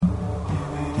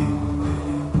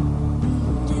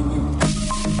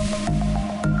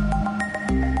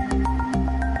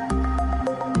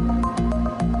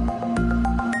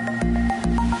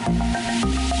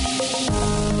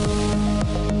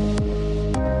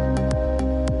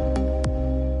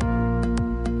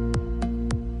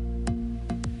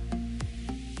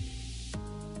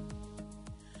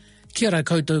Kia ora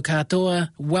koutou katoa.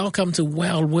 Welcome to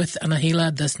Well with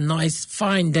Anahila, this nice,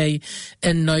 fine day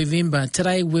in November.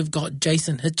 Today we've got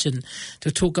Jason Hitchin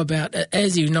to talk about,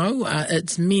 as you know,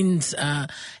 it's Men's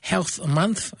Health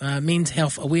Month, Men's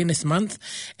Health Awareness Month,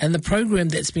 and the program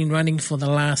that's been running for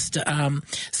the last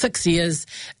 6 years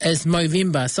is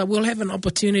Movember. So we'll have an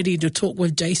opportunity to talk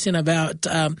with Jason about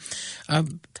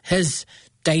his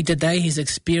day-to-day, his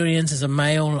experience as a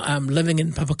male living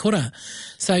in Papakura.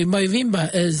 So Movember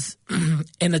is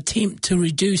an attempt to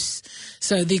reduce,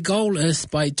 so the goal is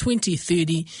by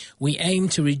 2030 we aim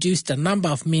to reduce the number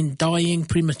of men dying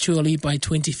prematurely by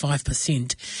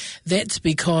 25%. That's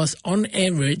because on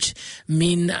average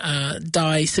men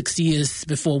die 6 years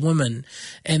before women,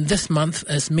 and this month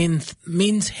is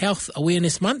Men's Health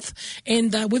Awareness Month,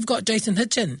 and we've got Jason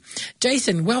Hitchin.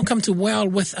 Jason, welcome to Well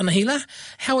with Anahila.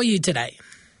 How are you today?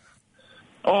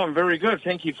 Oh, I'm very good.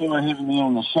 Thank you for having me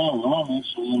on the show. I'm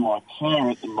actually in my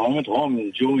car at the moment. I'm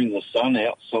enjoying the sun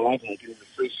outside and getting the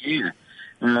fresh air.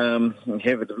 And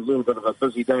have a little bit of a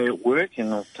busy day at work,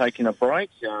 and I've taken a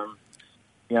break. It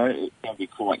can be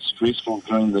quite stressful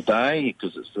during the day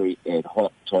because it's very ad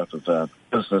hoc type of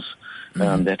business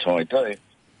that I do.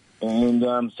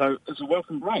 And so it's a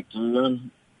welcome break to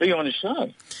be on the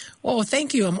show. Well,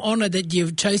 thank you. I'm honoured that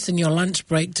you've chosen your lunch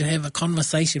break to have a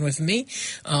conversation with me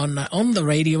on the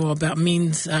radio about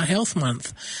Men's Health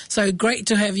Month. So great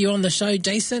to have you on the show,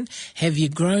 Jason. Have you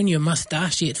grown your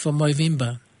moustache yet for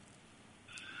Movember?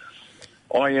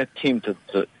 I attempted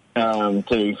to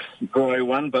grow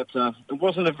one, but it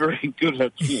wasn't a very good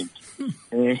attempt.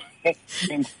 And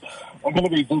I'm going to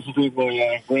be visiting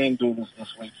my granddaughters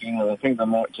this weekend, and I think they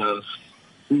might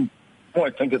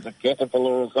think it's a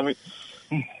caterpillar or something.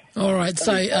 All right,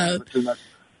 so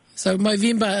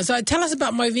Movember. So tell us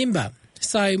about Movember.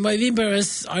 So Movember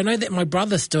is, I know that my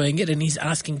brother's doing it and he's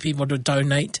asking people to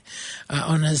donate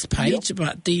on his page,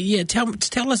 but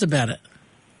tell us about it.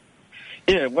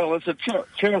 Yeah, well, it's a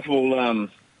charitable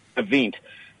event,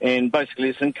 and basically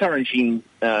it's encouraging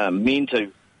men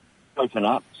to open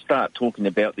up, start talking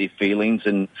about their feelings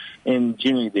and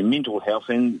generally their mental health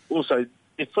and also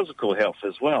their physical health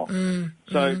as well.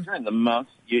 So during the month,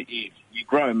 you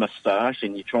grow a moustache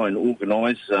and you try and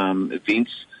organise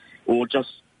events or just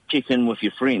check in with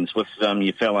your friends, with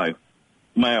your fellow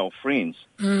male friends.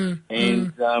 And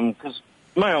because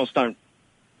males don't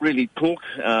really talk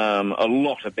a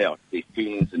lot about their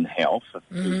feelings and health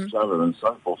to each other and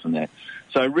so forth and that.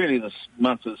 So really this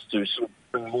month is to sort of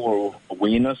bring more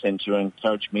awareness and to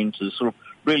encourage men to sort of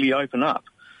really open up.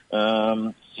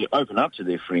 To open up to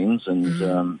their friends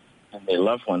and their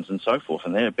loved ones and so forth,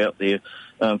 and that about their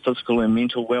physical and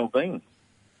mental well-being.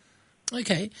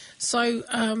 Okay, so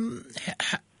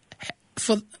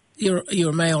for you're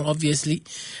a male, obviously.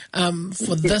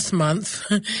 For this month,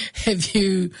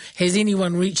 has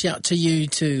anyone reached out to you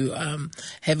to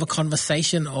have a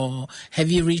conversation, or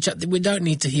have you reached out? We don't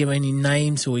need to hear any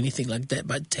names or anything like that,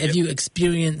 but have you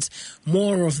experienced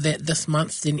more of that this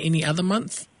month than any other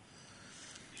month?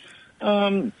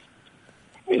 A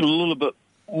little bit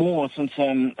more since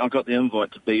I got the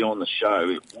invite to be on the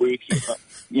show working. But,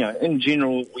 in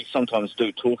general, we sometimes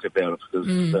do talk about it because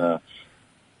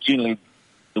generally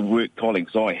the work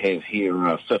colleagues I have here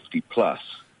are 50 plus.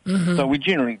 So we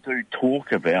generally do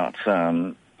talk about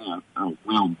our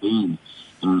well-being,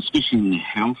 especially in the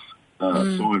health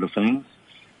side of things,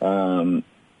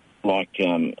 like,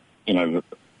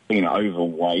 being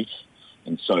overweight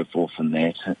and so forth and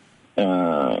that.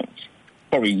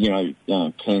 Probably,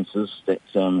 cancers that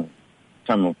come,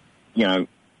 when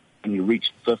you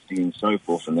reach 50 and so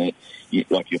forth and that,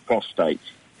 like your prostate,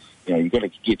 you've got to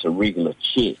get a regular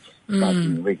check,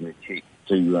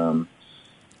 to...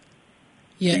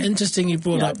 interesting you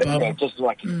brought up... just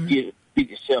like get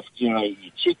yourself, you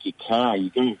check your car,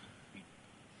 you go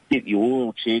get your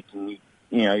oil checked and,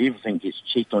 everything gets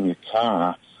checked on your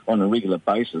car on a regular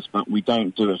basis, but we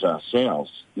don't do it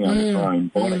ourselves, with our own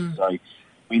body. So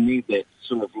we need that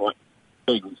sort of like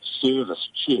big service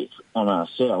check on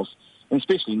ourselves, and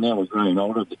especially now we're growing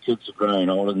older, the kids are growing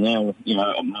older. Now,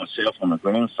 myself, I'm a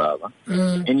grandfather,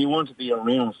 and you want to be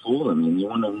around for them, and you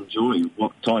want to enjoy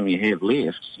what time you have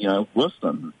left, with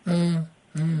them.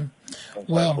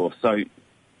 So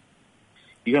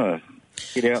you got to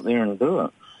get out there and do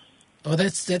it. Oh,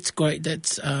 that's great.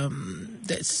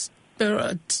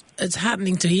 It's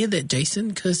heartening to hear that, Jason,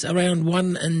 because around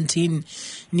 1 in 10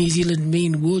 New Zealand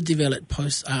men will develop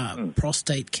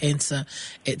prostate cancer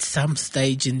at some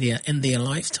stage in their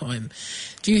lifetime.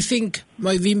 Do you think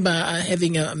Movember,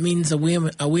 having a Men's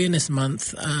Awareness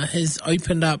Month, has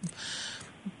opened up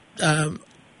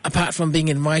apart from being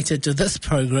invited to this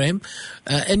program,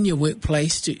 in your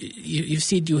workplace, you've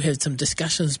said you had some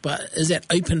discussions, but has that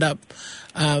opened up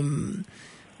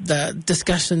the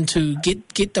discussion to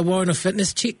get the warrant of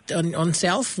fitness checked on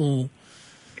self? Or?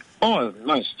 Oh,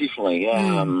 most definitely.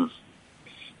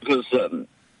 Because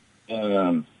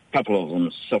a couple of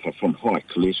them suffer from high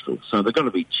cholesterol, so they've got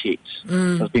to be checked.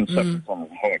 They've been suffering from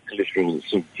high cholesterol that's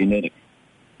sort of genetic.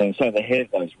 And so they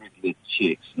have those regular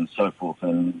checks and so forth.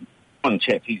 And one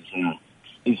chap, he's in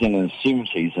his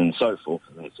 70s and so forth.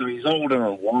 So he's older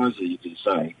and wiser, you could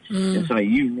say. And so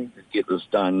you need to get this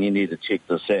done, you need to check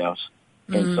this out,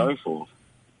 and so forth.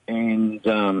 And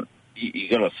you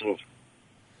got to sort of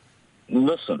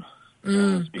listen,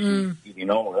 especially getting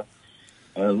older.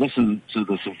 Listen to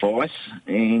this advice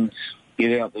and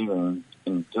get out there and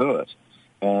do it.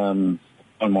 One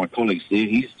of my colleagues there,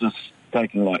 he's just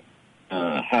taken like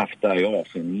half a day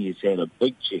off, and he's had a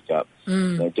big checkup.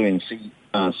 They're doing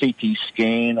CT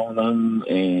scan on him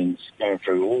and going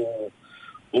through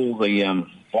all the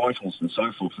vitals and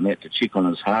so forth, and that to check on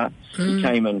his heart. He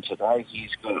came in today.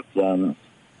 He's got a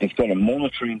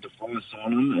monitoring device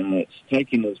on him, and it's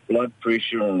taking his blood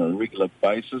pressure on a regular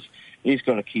basis. He's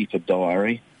got to keep a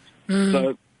diary.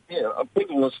 So yeah,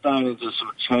 people are starting to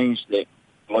sort of change that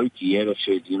blokey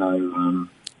attitude.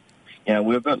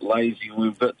 We're a bit lazy, we're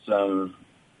a bit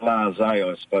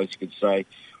blasé, I suppose you could say.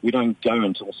 We don't go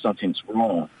until something's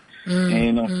wrong.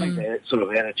 And I think that sort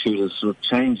of attitude is sort of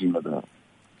changing a bit.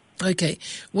 Okay.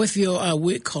 With your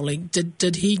work colleague,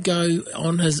 did he go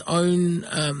on his own,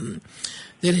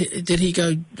 did he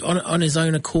go on his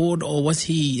own accord, or was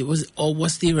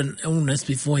there an illness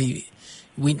before he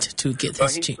went to get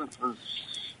this checked?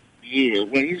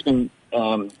 He's been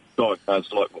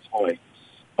diagnosed with high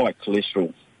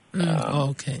cholesterol.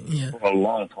 Okay, yeah. For a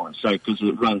long time, so because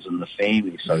it runs in the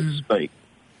family, so to speak.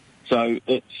 So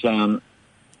it's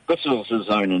this was his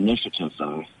own initiative,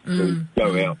 though, to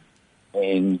go out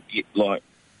and get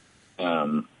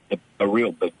a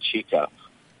real big checkup,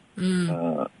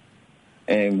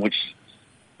 and which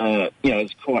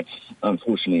is quite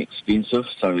unfortunately expensive.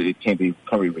 So it can be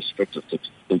probably restrictive to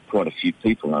quite a few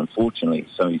people, unfortunately.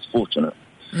 So he's fortunate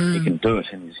he can do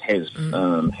it, and he has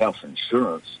health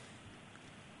insurance.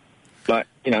 But,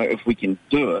 if we can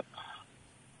do it,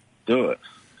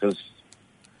 because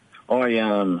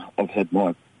I've had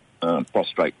my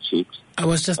prostate checked. I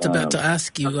was just about to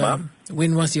ask you,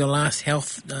 when was your last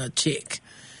health check?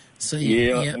 So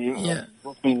yeah.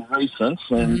 It's been recent,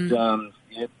 and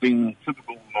it's been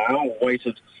typical male,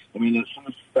 waited. I mean, it sort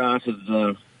of started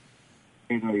a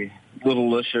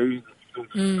little issue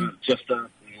just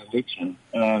after the election.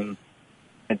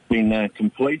 It's been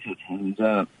completed, and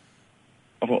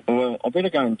I thought, well, I better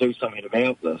go and do something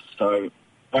about this. So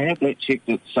I had that checked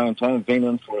at the same time. I've been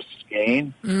in for a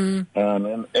scan in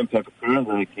Papakura.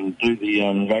 They can do the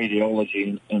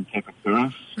radiology in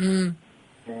Papakura.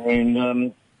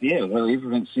 And,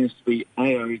 everything seems to be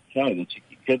A-OK. They check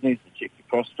your kidneys, they check your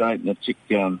prostate, and they check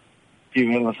a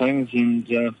few other things. And,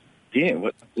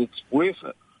 it's worth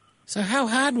it. So how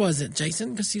hard was it,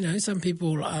 Jason? Because, some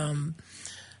people are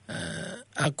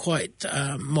quite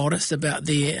modest about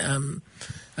their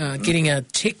getting a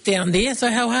check down there.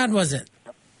 So how hard was it?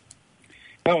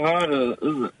 How hard is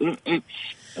it?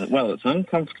 It's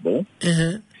uncomfortable.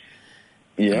 Yeah.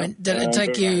 I mean, did it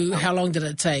take you, how long did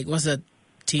it take? Was it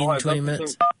 10, 20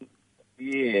 minutes?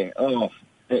 Yeah.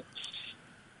 It's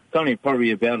only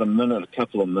probably about a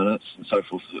couple of minutes and so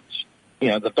forth.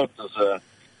 The doctors,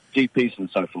 GPs and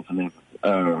so forth, and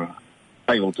are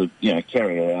able to,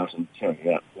 carry it out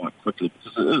quite quickly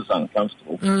because it is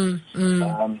uncomfortable.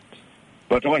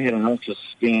 But I had an ultra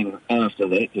scan after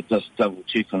that to just double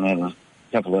check on a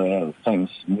couple of other things,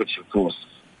 which of course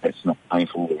that's not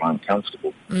painful or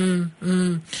uncomfortable. And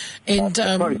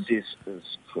the process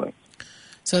is quick.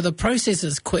 So the process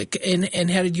is quick,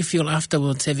 and how did you feel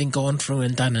afterwards, having gone through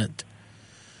and done it?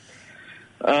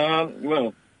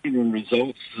 Getting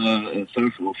results and so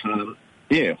forth.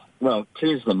 It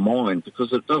clears the mind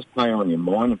because it does play on your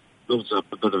mind. It builds up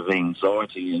a bit of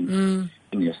anxiety in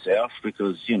yourself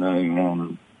because,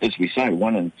 as we say,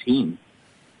 1 in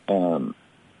 10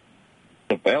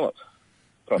 develop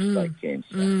prostate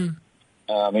cancer.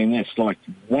 That's like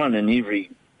 1 in every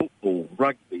football,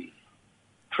 rugby,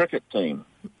 cricket team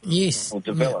will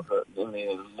develop it in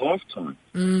their lifetime.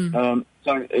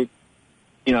 So,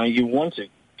 you want to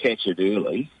catch it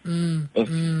early if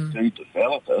you do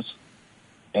develop it,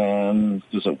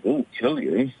 because it will kill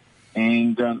you.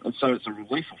 And so it's a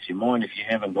relief off your mind if you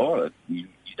haven't got it. You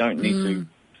don't need to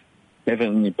have it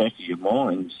in the back of your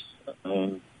mind.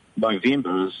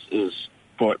 November is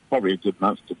probably a good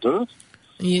month to do it.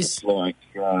 Yes. It's like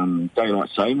daylight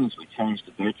savings. We changed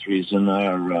the batteries in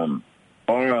our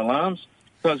fire alarms.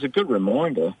 So it's a good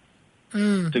reminder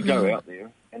to go out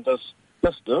there and just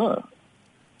do it.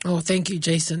 Oh, thank you,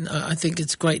 Jason. I think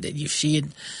it's great that you've shared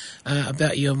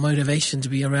about your motivation to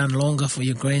be around longer for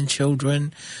your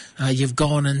grandchildren. You've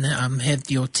gone and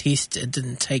had your test. It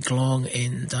didn't take long,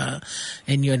 and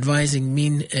you're advising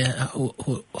men,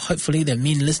 hopefully they're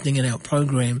men listening in our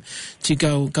program, to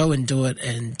go and do it.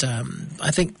 And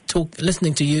I think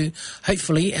listening to you,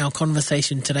 hopefully our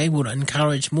conversation today will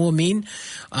encourage more men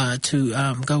to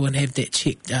go and have that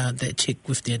check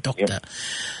with their doctor. Yep.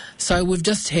 So we've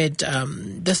just had,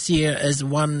 this year is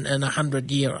 1 in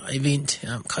 100-year event,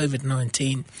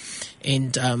 COVID-19.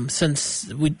 And since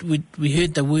we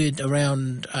heard the word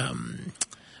around,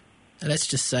 let's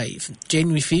just say,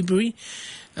 January, February,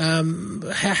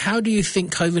 how do you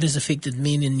think COVID has affected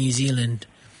men in New Zealand?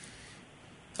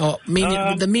 Or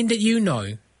the men that you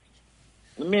know?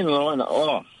 The men that I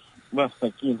know, well,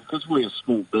 again, because we're a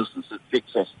small business, it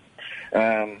affects us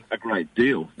a great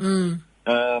deal.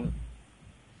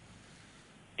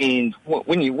 And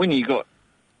when you got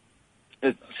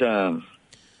it,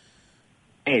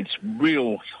 adds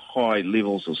real high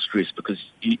levels of stress because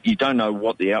you don't know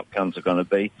what the outcomes are going to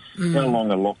be, how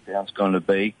long a lockdown's going to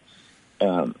be.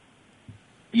 You're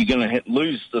going to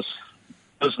lose this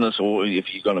business, or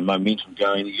if you've got a momentum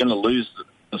going, you're going to lose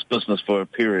this business for a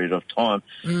period of time.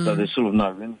 So there's sort of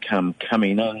no income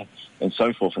coming in and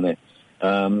so forth and that.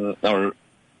 Or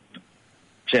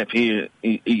chap here,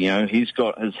 he's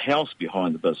got his house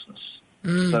behind the business.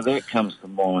 So that comes to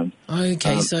mind.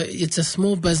 Okay, so it's a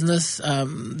small business.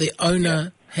 The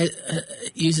owner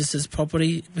uses his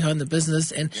property behind the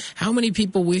business. And how many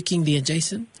people working there,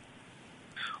 Jason?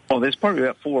 Oh, there's probably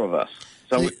about 4 of us.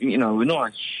 So, we're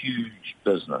not a huge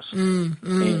business. And,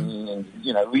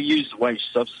 we use the wage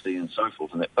subsidy and so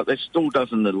forth and that, but that still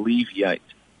doesn't alleviate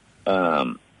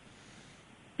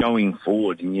going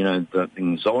forward, and the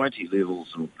anxiety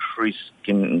levels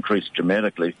can increase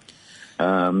dramatically,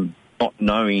 not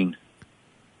knowing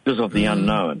because of the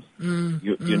unknown.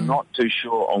 You're not too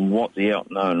sure on what the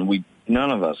unknown.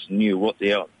 None of us knew what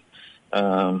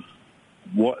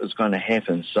what is going to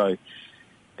happen. So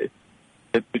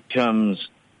it becomes,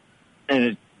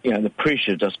 and the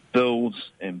pressure just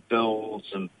builds and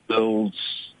builds and builds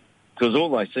because all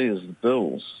they see is the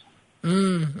bills.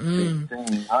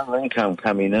 There's no income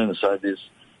coming in, so there's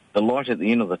the light at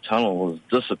the end of the tunnel is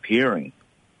disappearing.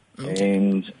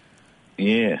 And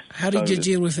how did you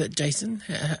deal with it, Jason?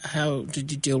 How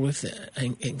did you deal with the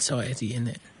anxiety in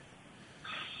it?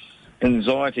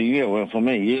 Anxiety, well, for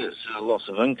me, it's a loss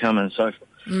of income and so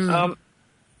forth.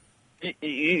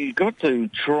 You got to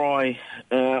try.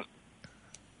 Well,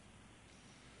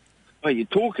 you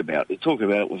talk about it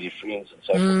with your friends and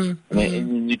so forth,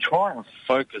 and you try and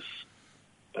focus.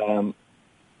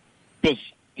 Because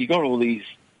you got all these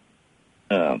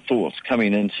thoughts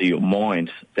coming into your mind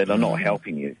that are not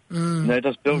helping you. And they're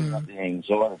just building up the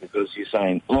anxiety because you're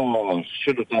saying, oh, I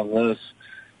should have done this,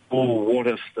 or what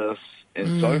if this,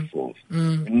 and so forth.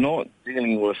 You're not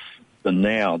dealing with the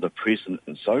now, the present,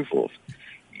 and so forth.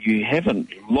 You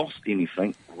haven't lost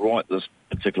anything right this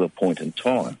particular point in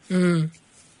time.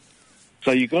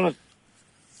 So you've got to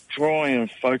try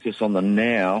and focus on the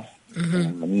now.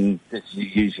 And that's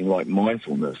using like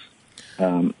mindfulness,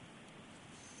 and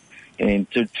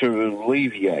to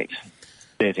alleviate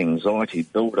that anxiety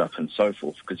build-up and so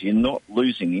forth, because you're not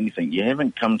losing anything. You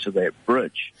haven't come to that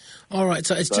bridge. All right,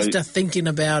 so it's just thinking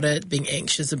about it, being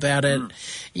anxious about it.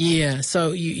 Yeah.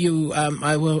 So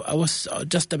I was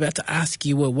just about to ask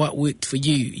you, what worked for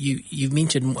you? You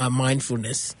mentioned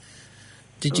mindfulness.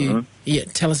 Did you? Yeah.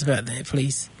 Tell us about that,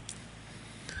 please.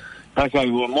 Okay,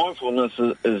 well, mindfulness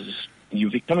is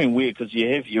you're becoming aware because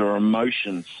you have your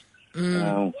emotions,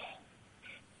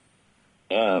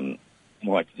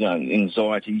 like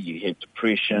anxiety, you have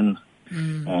depression,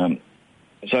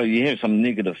 so you have some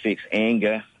negative effects,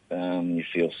 anger, you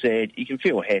feel sad, you can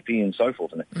feel happy and so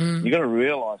forth. And you've got to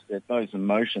realise that those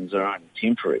emotions are only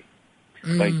temporary.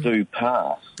 They do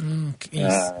pass.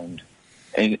 Yes.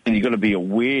 And you've got to be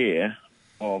aware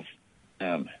of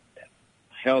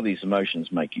how these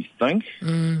emotions make you think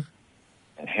and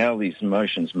how these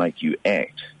emotions make you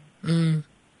act.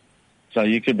 So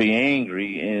you could be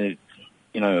angry and,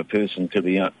 a person could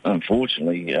be,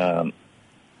 unfortunately, a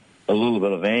little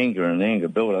bit of anger and anger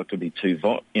build-up could be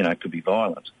could be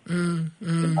violent. It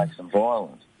makes them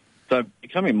violent. So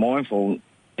becoming mindful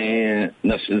is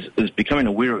becoming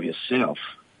aware of yourself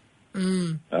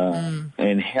and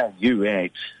how you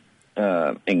act.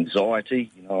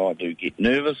 Anxiety, I do get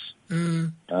nervous.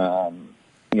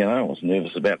 I was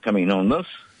nervous about coming on this.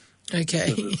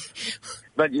 Okay.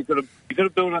 But you've got to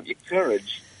build up your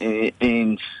courage,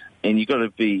 and you've got to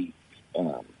be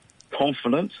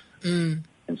confident and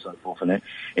so forth and that.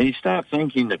 And you start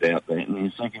thinking about that, and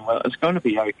you're thinking, well, it's going to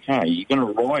be okay. You're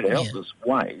going to ride out this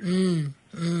wave, and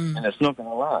it's not going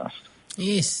to last.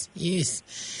 Yes.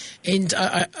 And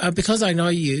I because I know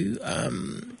you,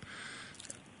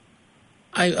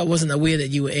 I wasn't aware that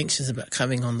you were anxious about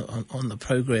coming on the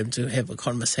program to have a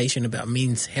conversation about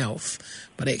men's health,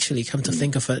 but actually come to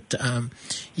think of it, I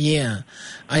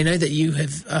know that you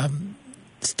have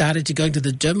started to go to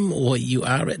the gym, or you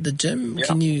are at the gym. Yeah.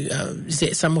 Can you, is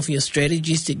that some of your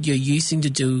strategies that you're using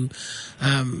to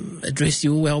address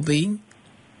your well-being?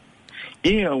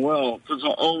 Yeah, well, because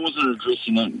I wasn't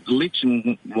addressing it. The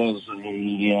election was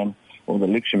the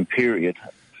election period.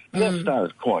 That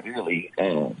started quite early.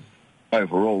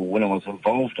 Overall, when I was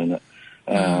involved in it,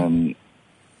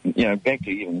 back to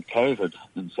even COVID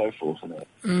and so forth and that.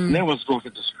 And that was like a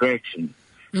distraction.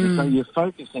 And so you're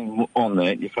focusing on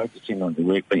that, you're focusing on the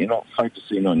work, but you're not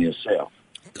focusing on yourself.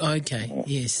 Okay,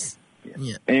 yes.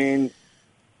 Yeah. And,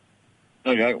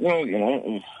 okay, well,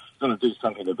 I'm going to do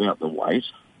something about the weight.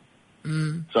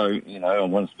 So, I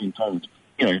once been told,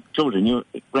 grandchildren, you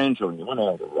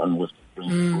want to run with the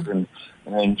grandchildren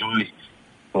and enjoy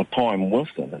my time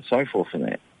with them and so forth and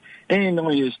that. And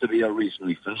I used to be a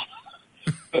reasonably fit,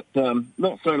 but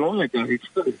not so long ago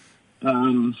too.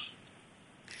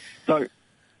 So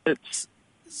it's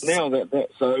now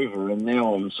that's over, and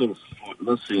now I'm sort of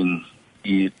listening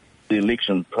to the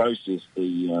election process,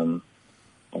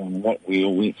 what we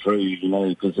all went through,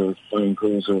 because there was phone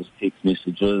calls, there was text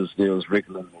messages, there was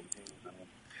regular meetings,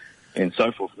 and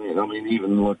so forth. I mean,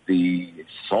 even like the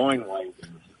sine wave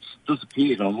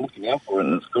disappeared. I'm looking out for it,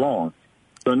 and it's gone.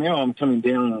 So now I'm coming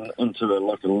down into a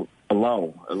low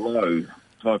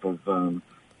type of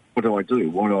what do I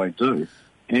do?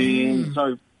 And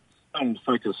so I'm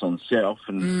focused on self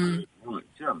and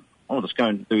gym. I'll just go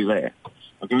and do that.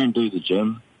 I'll go and do the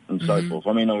gym and so forth.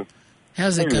 I mean,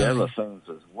 how's it going? Other things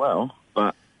as well,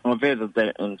 but I've added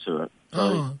that into it.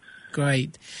 So,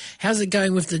 great. How's it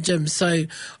going with the gym? So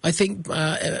I think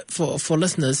for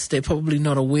listeners, they're probably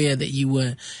not aware that you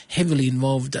were heavily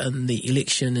involved in the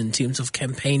election in terms of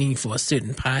campaigning for a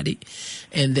certain party,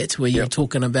 and that's where you're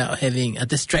talking about having a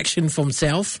distraction from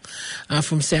self.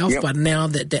 But now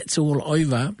that that's all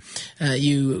over,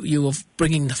 you are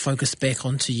bringing the focus back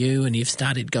onto you, and you've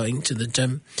started going to the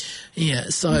gym. Yeah.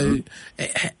 So,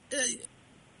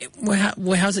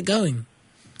 how's it going?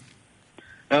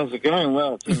 How's it going?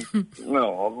 Well,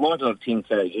 I've lighted up 10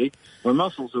 kg. My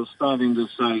muscles are starting to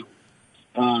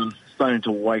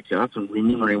wake up and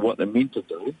remembering what they're meant to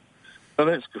do. So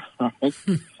that's great.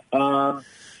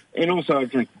 And also I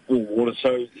drink more water,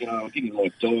 so I'm getting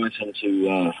my diet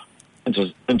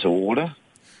into order.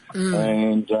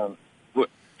 And so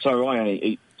I only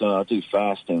eat. I do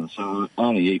fasting, so I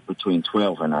only eat between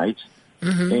 12 and 8.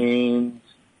 And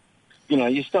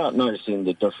you start noticing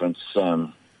the difference.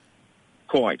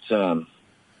 Quite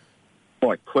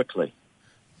quickly.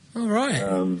 All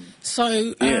right.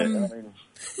 So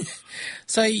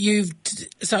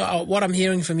what I'm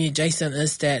hearing from you, Jason,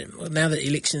 is that now that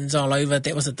election's all over,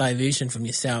 that was a diversion from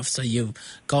yourself. So you've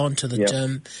gone to the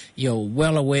gym. You're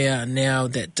well aware now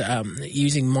that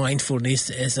using mindfulness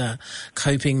as a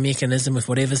coping mechanism with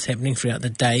whatever's happening throughout the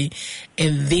day,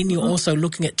 and then you're also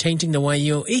looking at changing the way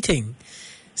you're eating.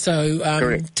 So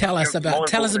tell us about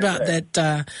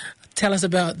that. Tell us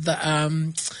about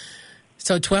the,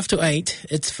 so 12 to 8,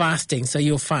 it's fasting, so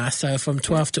you'll fast. So from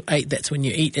 12 to 8, that's when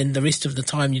you eat, and the rest of the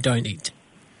time you don't eat.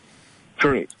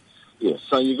 Correct. Yes,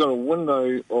 so you've got a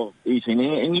window of eating,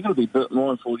 and you've got to be a bit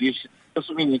mindful. Just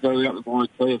when you go out and buy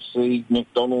KFC,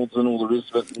 McDonald's, and all the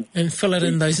rest of it. And fill it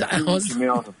in those hours. Huge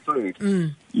amount of food.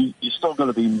 You're still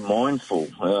going to be mindful.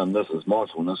 This is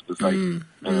mindfulness, because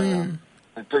they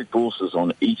do courses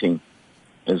on eating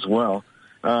as well.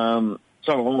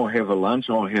 So I'll have a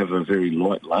lunch. I'll have a very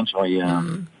light lunch. I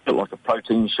get like a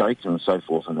protein shake and so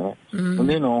forth and that. And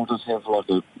then I'll just have what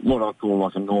I call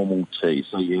like a normal tea.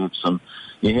 So you have some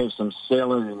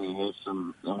salad, and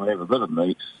I'll have a bit of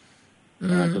meat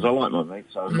because I like my meat.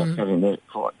 So I'm not cutting that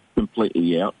quite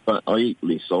completely out, but I eat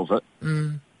less of it.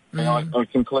 And I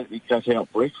completely cut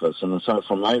out breakfast. And so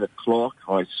from 8 o'clock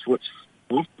I switch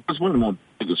off, because one of my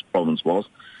biggest problems was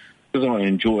because I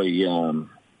enjoy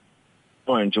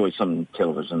some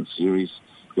television series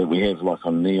that we have, like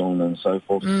on Neon and so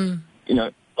forth. I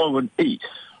would eat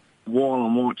while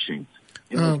I'm watching.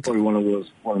 That's probably one of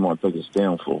my biggest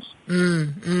downfalls.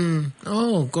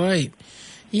 Oh, great.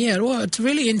 Yeah, well, it's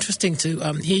really interesting to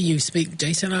hear you speak,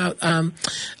 Jason.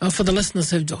 For the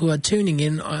listeners who are tuning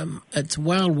in, it's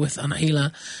Well with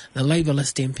Anahila, the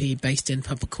Labourist MP based in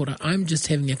Papakura. I'm just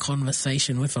having a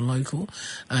conversation with a local,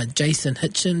 Jason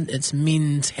Hitchin. It's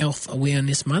Men's Health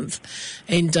Awareness Month,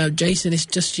 and Jason is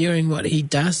just sharing what he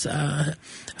does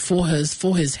for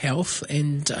his health.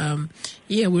 And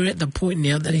we're at the point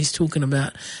now that he's talking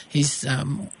about his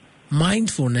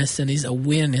mindfulness and his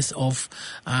awareness of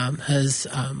his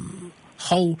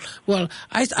whole. Well,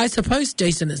 I suppose,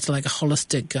 Jason, it's like a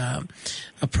holistic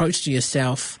approach to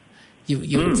yourself.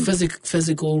 You're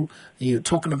physical. You're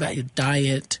talking about your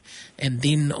diet, and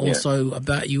then also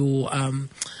about your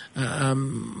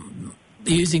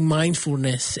using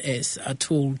mindfulness as a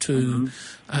tool to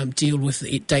deal with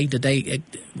day-to-day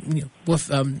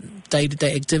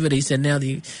day-to-day activities. And now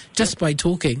just by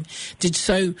talking,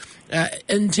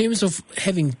 in terms of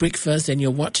having breakfast and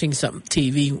you're watching some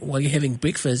TV while you're having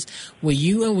breakfast, were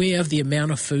you aware of the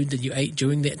amount of food that you ate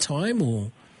during that time,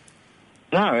 or?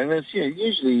 No, and it's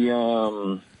usually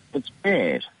it's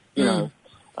bad. You know,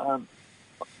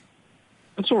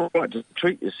 it's all right to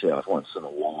treat yourself once in a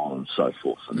while and so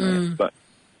forth and that, but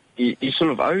you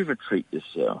sort of over-treat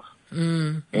yourself,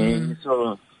 and you're sort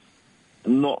of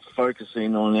not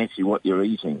focusing on actually what you're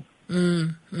eating.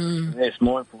 That's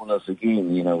mindfulness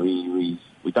again. You know, we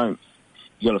don't.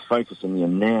 You got to focus on your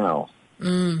now.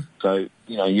 So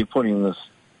you're putting this.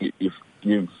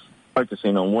 You're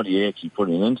focusing on what you're actually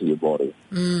putting into your body.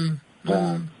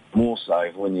 More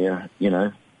so when you're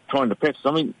trying to practice.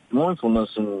 I mean,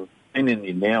 mindfulness and being in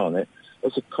your now and that.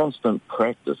 It's a constant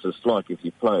practice. It's like if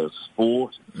you play a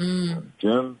sport, or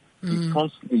gym, you're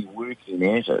constantly working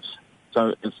at it.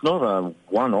 So it's not a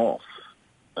one-off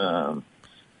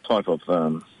type of.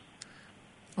 All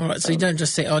right, so you don't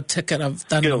just say, "Oh, ticket, I've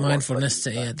done the mindfulness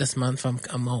this month.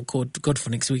 I'm all good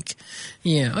for next week."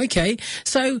 Yeah, okay.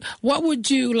 So, what would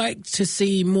you like to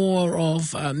see more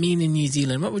of Men in New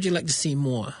Zealand? What would you like to see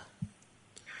more?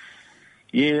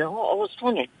 Yeah, I was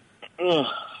trying to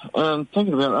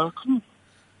thinking about it. I couldn't.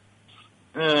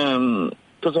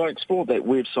 Because I explored that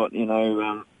website,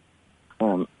 November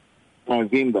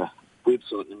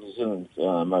website in New Zealand,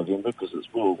 November, because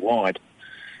it's worldwide.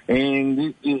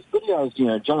 And there's videos,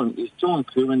 there's John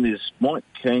Kerwin, there's Mike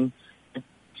King. If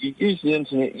you use the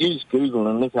internet, use Google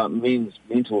and look up men's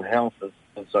mental health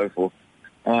and so forth.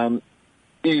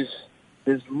 There's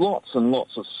lots and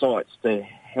lots of sites to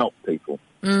help people.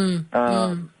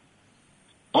 I'm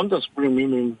just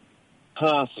remembering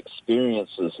past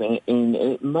experiences, and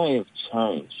it may have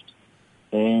changed.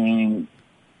 And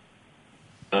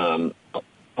I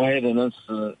had an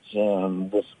incident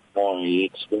with my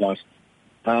ex-wife,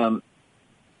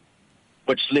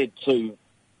 which led to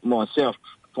myself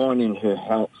finding her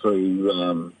help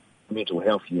through mental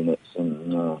health units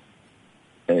and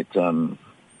at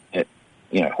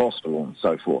hospital and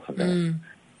so forth. And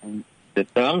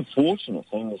that. The unfortunate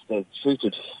thing is they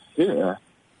treated her,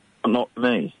 not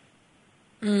me.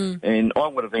 And I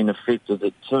would have been affected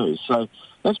it too. So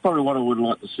that's probably what I would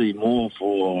like to see more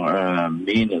for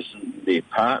men as their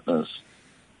partners.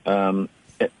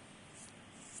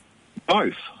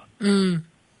 Both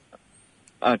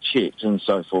are checked and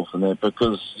so forth and that,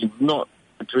 because you're not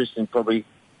addressing probably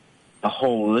a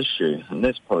whole issue, and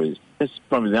that's probably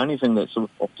the only thing that sort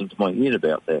of popped into my head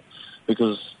about that,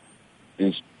 because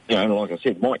there's, like I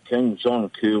said, Mike King, John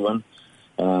Kerwin,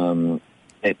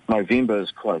 at November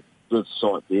is quite a good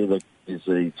site there. There's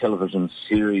a television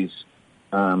series,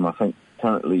 I think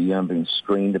currently being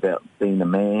screened about being a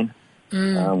man,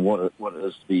 what it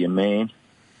is to be a man,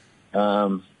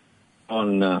 I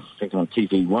think on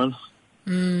TV1,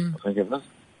 I think it is.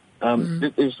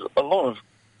 There's a lot of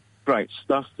great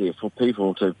stuff there for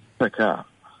people to pick up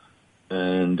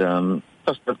and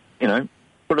just put it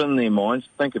in their minds,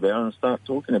 think about it and start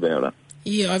talking about it.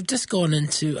 Yeah, I've just gone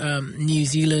into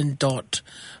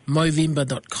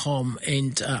newzealand.movember.com,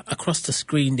 and across the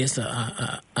screen there's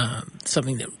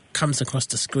something that comes across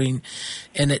the screen,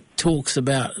 and it talks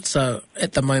about, so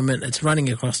at the moment it's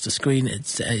running across the screen, it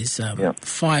says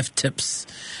 5 tips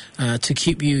to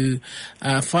keep you,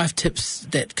 5 tips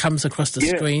that comes across the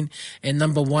screen, and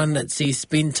number 1 it says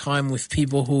spend time with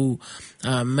people who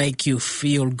make you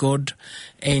feel good,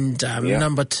 and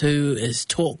number 2 is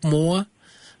talk more.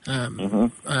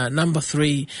 Number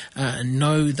 3,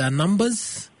 know the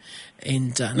numbers,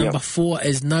 and number 4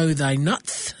 is know thy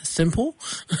nuts. Simple.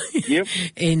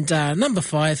 And number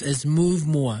 5 is move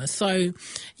more. So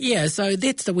that's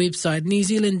the website,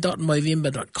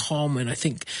 newzealand.movember.com, and I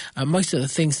think most of the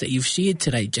things that you've shared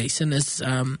today, Jason, is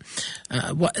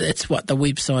what the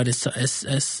website is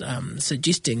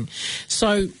suggesting.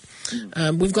 So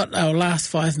we've got our last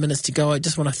 5 minutes to go. I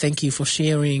just want to thank you for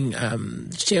sharing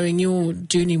your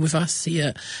journey with us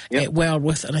here at Wild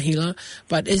with Anahila.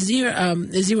 But is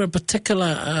there a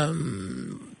particular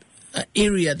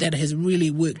area that has really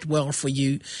worked well for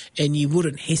you, and you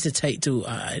wouldn't hesitate to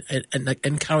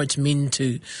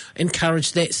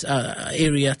encourage that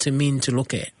area to men to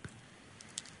look at?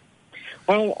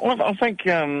 Well, I think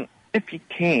if you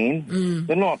can,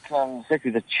 they're not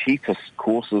exactly the cheapest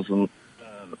courses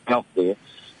out there,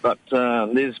 but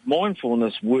there's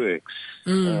Mindfulness Works.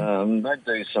 They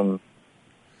do some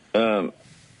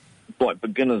like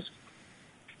beginners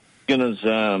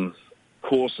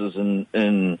courses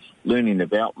in learning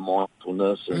about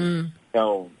mindfulness and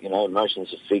how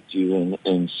emotions affect you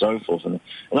and so forth. And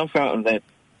I found that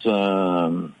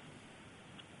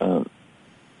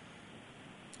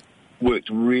worked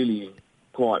really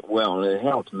quite well, and it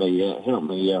helped me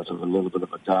out of a little bit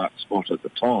of a dark spot at the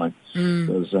time,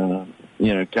 because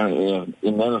currently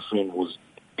another friend was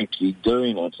actually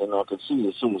doing it, and I could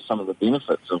see some of the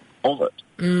benefits of it.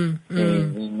 And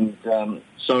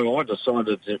so I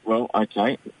decided that, well,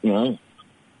 okay,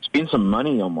 spend some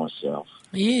money on myself.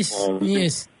 Yes.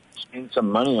 Spend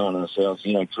some money on ourselves,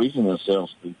 treating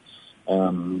ourselves to,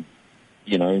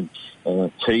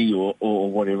 tea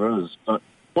or whatever it is, but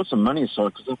put some money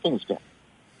aside, because I think it's got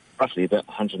roughly about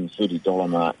 $130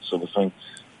 mark sort of thing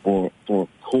for a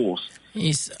course.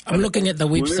 Yes, I'm looking at the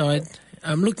website.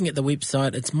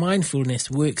 It's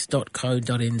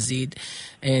mindfulnessworks.co.nz,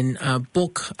 and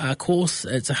book a course.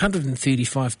 It's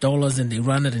 $135, and they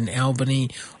run it in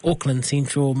Albany, Auckland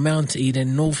Central, Mount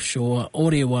Eden, North Shore,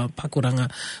 Orewa,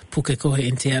 Pakuranga, Pukekohe,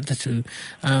 and Te Atatu.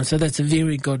 So that's a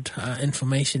very good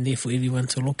information there for everyone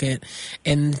to look at.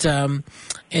 And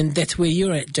that's where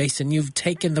you're at, Jason. You've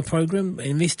taken the program,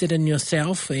 invested in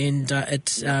yourself, and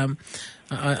it's and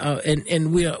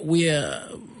we're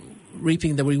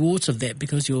reaping the rewards of that,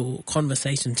 because your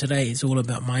conversation today is all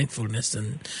about mindfulness.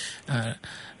 And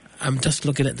I'm just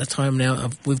looking at the time now.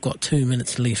 We've got 2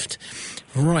 minutes left.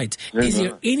 Right. Is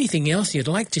there anything else you'd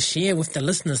like to share with the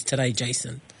listeners today,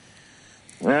 Jason?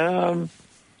 Well,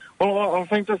 I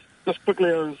think just quickly,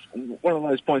 as one of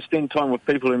those points, spend time with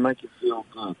people who make you feel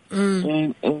good.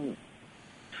 And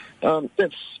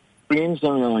that's friends.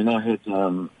 I mean, I had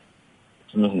some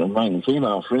mainly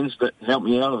female friends that helped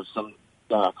me out of some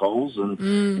dark holes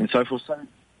and so forth.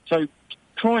 So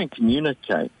try and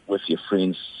communicate with your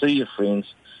friends, see your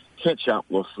friends, catch up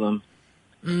with them,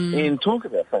 and talk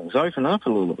about things. Open up a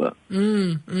little bit.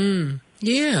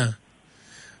 Yeah.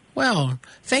 Well,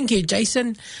 thank you,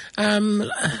 Jason.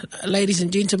 Ladies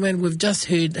and gentlemen, we've just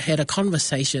had a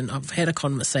conversation. I've had a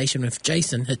conversation with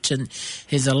Jason Hitchin.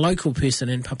 He's a local person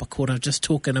in Papakura, just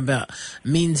talking about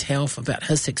men's health, about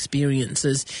his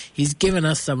experiences. He's given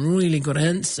us some really good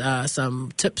hints,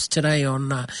 some tips today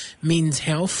on men's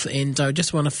health. And I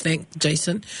just want to thank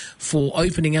Jason for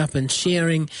opening up and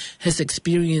sharing his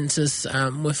experiences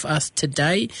with us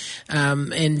today.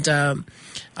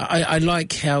 I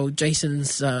like how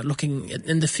Jason's looking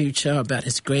in the future about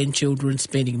his grandchildren,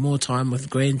 spending more time with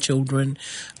grandchildren,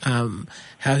 how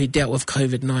he dealt with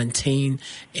COVID-19,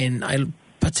 and I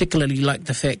particularly like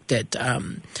the fact that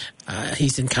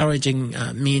he's encouraging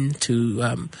men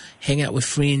to hang out with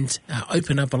friends,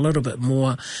 open up a little bit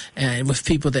more, and with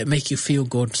people that make you feel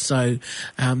good. So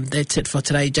that's it for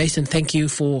today. Jason, thank you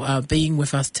for being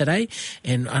with us today.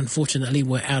 And unfortunately,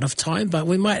 we're out of time, but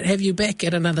we might have you back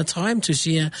at another time to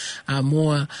share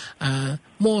more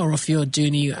of your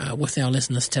journey with our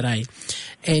listeners today.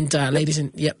 And ladies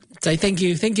and say thank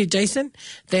you, Jason.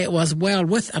 That was Well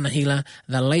with Anahila,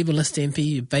 the Labourist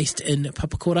MP based in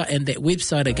Papakura, and that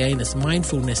website again is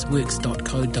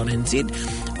mindfulnessworks.co.nz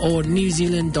or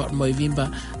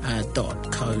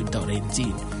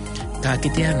newzealand.movember.co.nz. Ka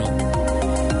kite anō.